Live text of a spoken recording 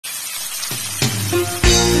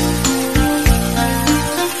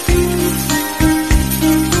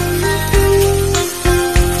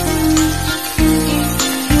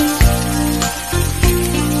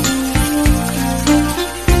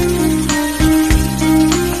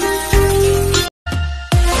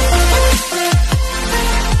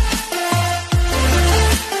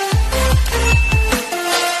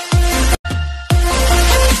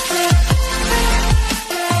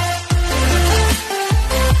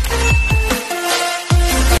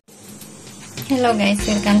Hello guys,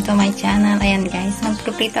 welcome to my channel. Ayan guys,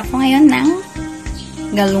 magprepare ako ngayon ng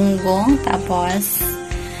galunggong, tapos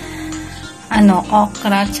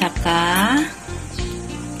okra tsaka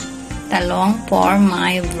talong for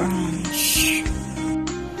my brunch.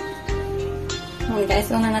 Ayan guys,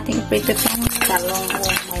 una natin iprito itong talong. Oh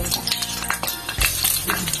my gosh.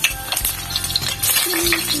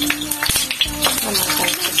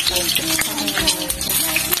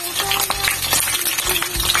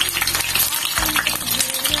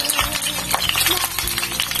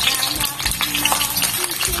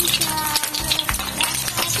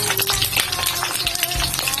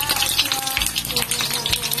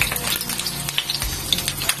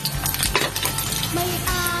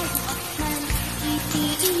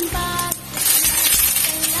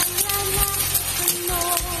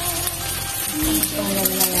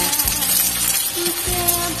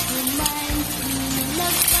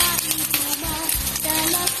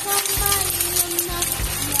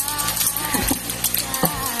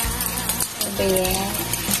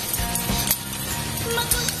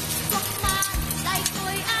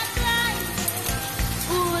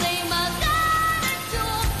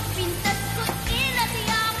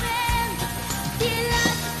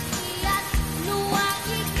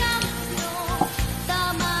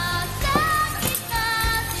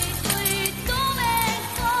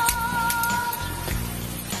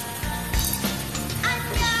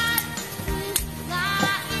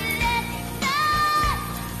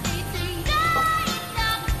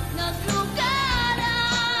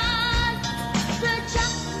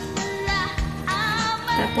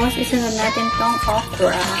 Tapos, isunod natin tong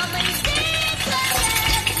okra.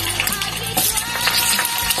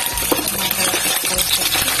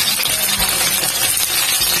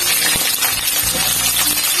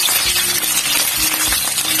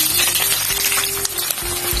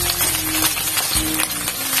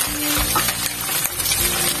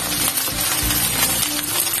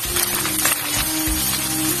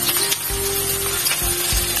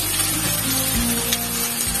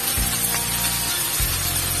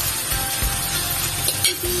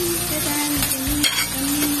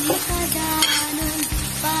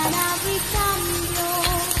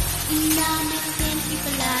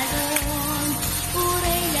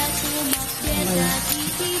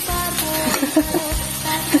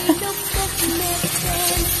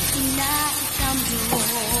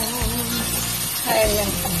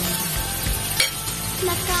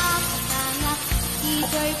 Nakakatangak,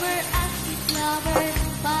 i-driver at i-lover,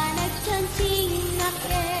 panagchansing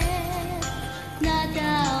nakit,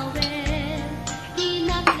 nadawin,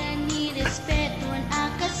 dinaklan ni respetuan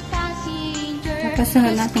akas passenger. Tapos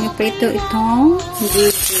sunod natin iprito itong gigi.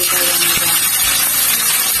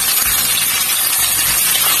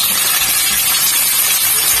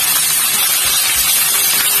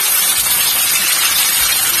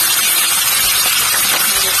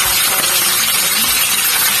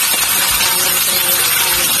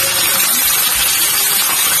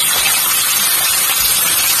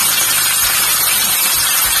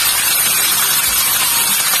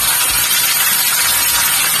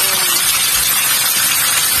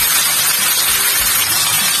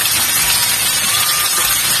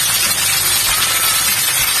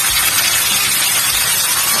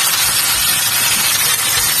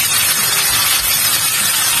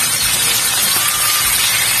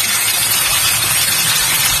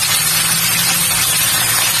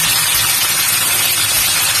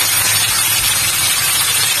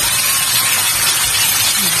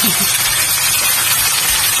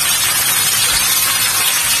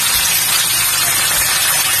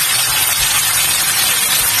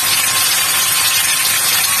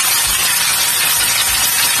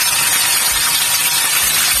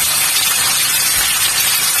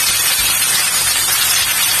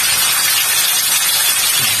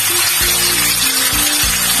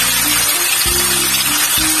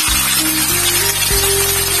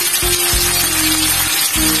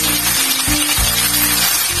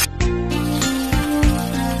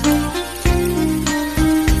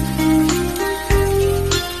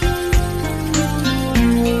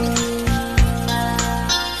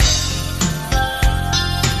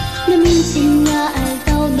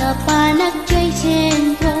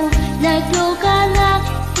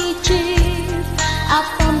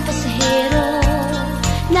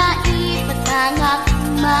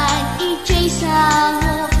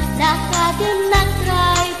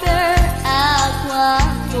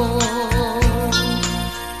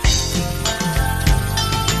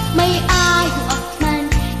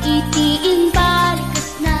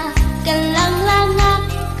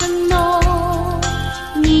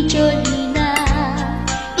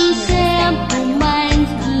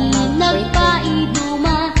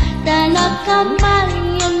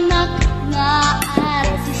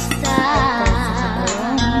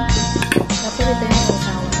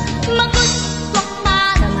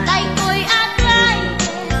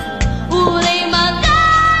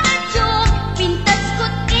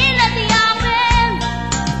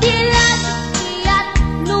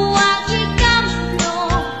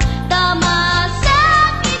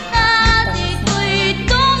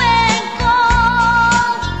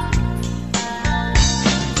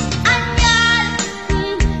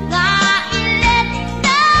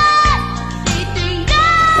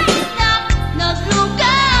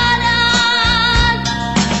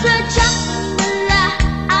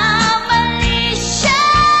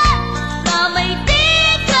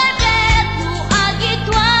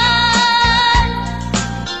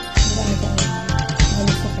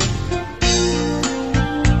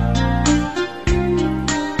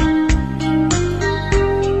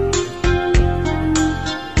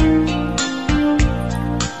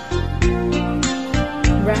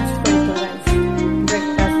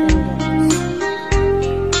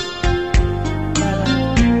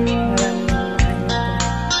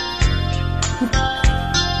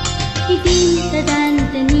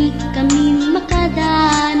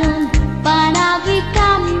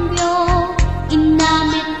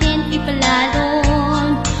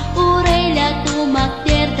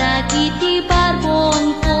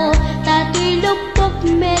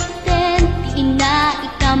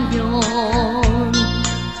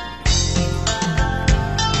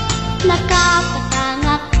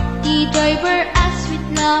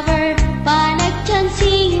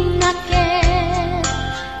 panagchansing nakit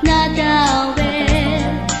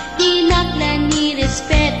nadawel dinaklan ni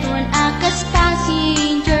respeton akas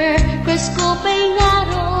passenger cross ko pa'y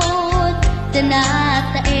ngarot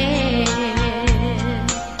tanatae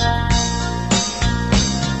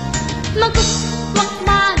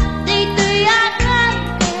magkuswakman dito'y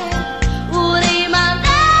agrante uri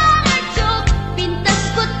mangangatsok pintas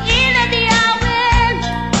ko't inadiawen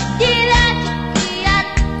dilat iyat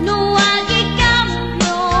nuwagi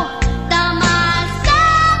kambyo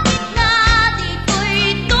tamasakit na dito'y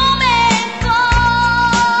tumengko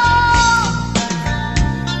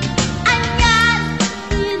anyan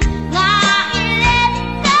nga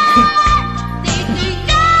ilenta dito'y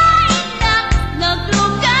kainak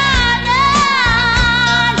nagluganan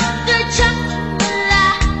tutsak mula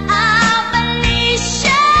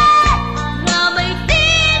abalisya nga may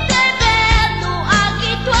titerberno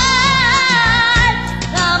agitwan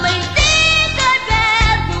nga may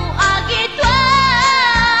titerberno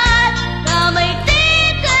agitwan nga may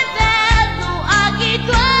titerberno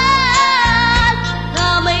agitwan nga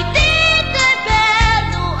may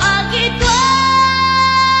titerberno agitwan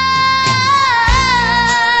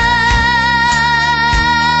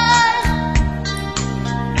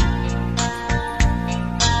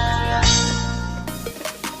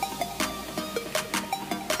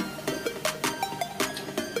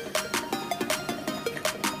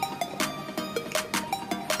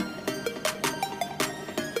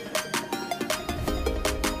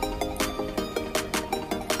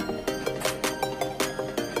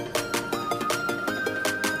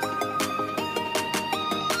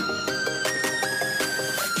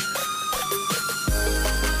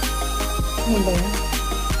Ano ba yan?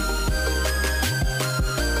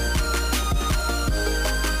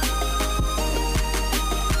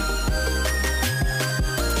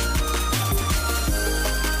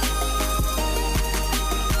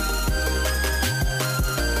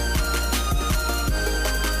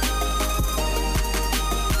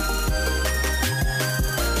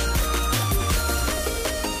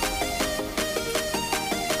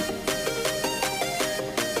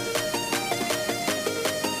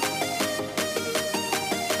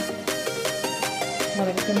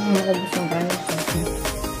 Bakit ito nang makabos ang kanin ko?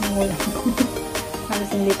 Nawala ko. Halos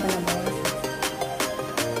hindi pa nabawas.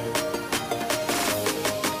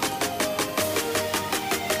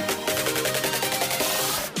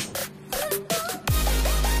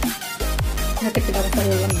 Natipid ako sa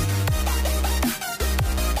ulam.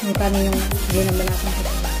 Yung kanin yung ginabalakan ko.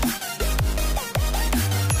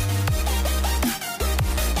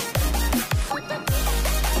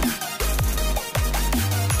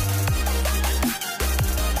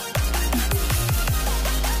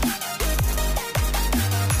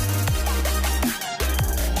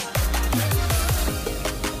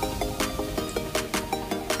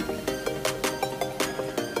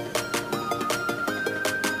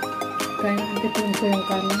 Kaya nagtitin ko yung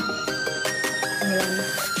kanin. Wala na.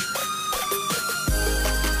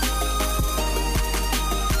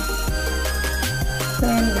 So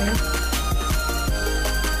yan guys.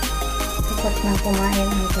 Tapos na kumain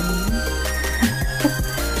ang kanin.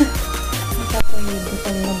 Tapos yung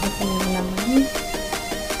butang na naman.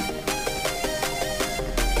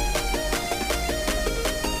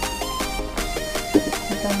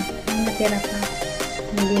 Ito, ang natira pa.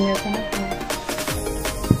 Hindi na ito na ito.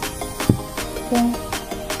 Kung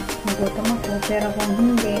nagutom ako, pero kung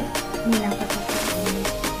hindi nakakasakit.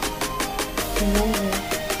 Siguro,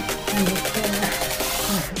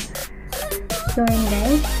 so yun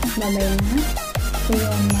guys, babay na. See you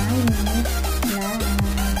on my next vlog.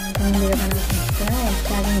 Kung hindi ka pa na-subscribe,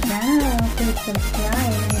 saling channel, please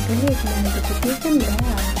subscribe and click the notification bell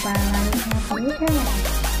para lagi ka updated.